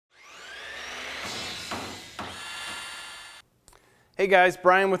Hey guys,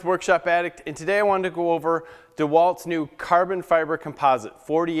 Brian with Workshop Addict, and today I wanted to go over Dewalt's new carbon fiber composite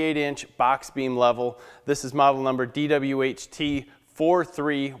 48-inch box beam level. This is model number DWHT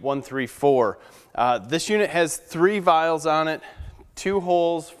 43134. This unit has 3 vials on it, 2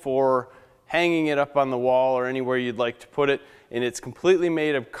 holes for hanging it up on the wall or anywhere you'd like to put it, and it's completely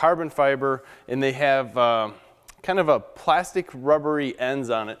made of carbon fiber, and they have kind of a plastic rubbery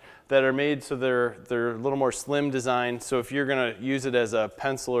ends on it that are made so they're a little more slim design, so if you're going to use it as a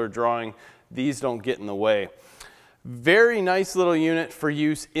pencil or drawing, these don't get in the way. Very nice little unit for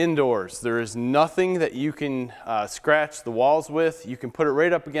use indoors. There is nothing that you can scratch the walls with. You can put it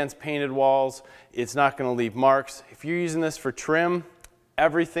right up against painted walls. It's not going to leave marks. If you're using this for trim,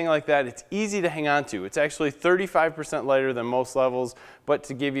 everything like that, it's easy to hang on to. It's actually 35% lighter than most levels, but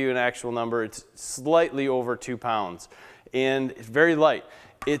to give you an actual number, it's slightly over 2 pounds. And it's very light.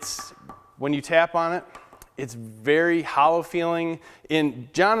 When you tap on it, it's very hollow feeling.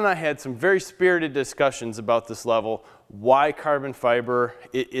 And John and I had some very spirited discussions about this level. Why carbon fiber?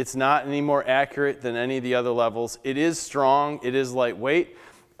 It's not any more accurate than any of the other levels. It is strong, it is lightweight.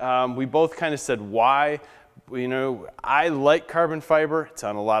 We both kind of said why. You know, I like carbon fiber. It's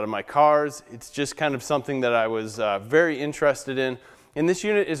on a lot of my cars. It's just kind of something that I was very interested in. And this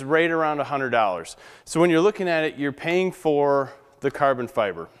unit is right around $100. So when you're looking at it, you're paying for the carbon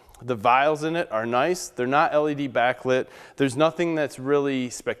fiber. The vials in it are nice. They're not LED backlit. There's nothing that's really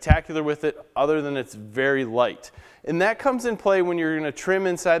spectacular with it other than it's very light. And that comes in play when you're going to trim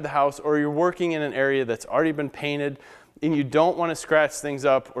inside the house or you're working in an area that's already been painted and you don't want to scratch things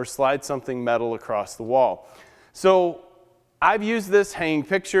up or slide something metal across the wall. So I've used this hanging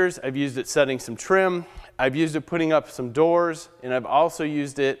pictures. I've used it setting some trim. I've used it putting up some doors, and I've also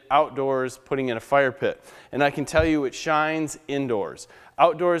used it outdoors putting in a fire pit. And I can tell you it shines indoors.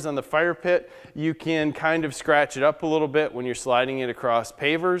 Outdoors on the fire pit, you can kind of scratch it up a little bit when you're sliding it across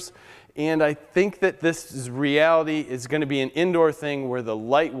pavers. And I think that this reality is going to be an indoor thing where the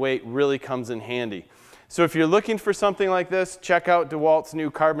lightweight really comes in handy. So if you're looking for something like this, check out Dewalt's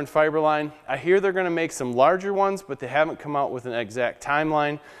new carbon fiber line. I hear they're going to make some larger ones, but they haven't come out with an exact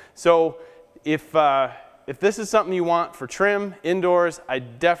timeline. So if this is something you want for trim indoors, I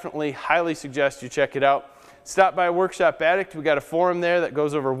definitely highly suggest you check it out. Stop by Workshop Addict. We got a forum there that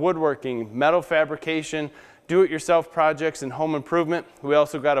goes over woodworking, metal fabrication, do-it-yourself projects, and home improvement. We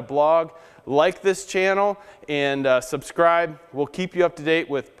also got a blog. Like this channel and subscribe. We'll keep you up to date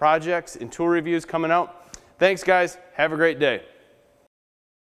with projects and tool reviews coming out. Thanks guys. Have a great day.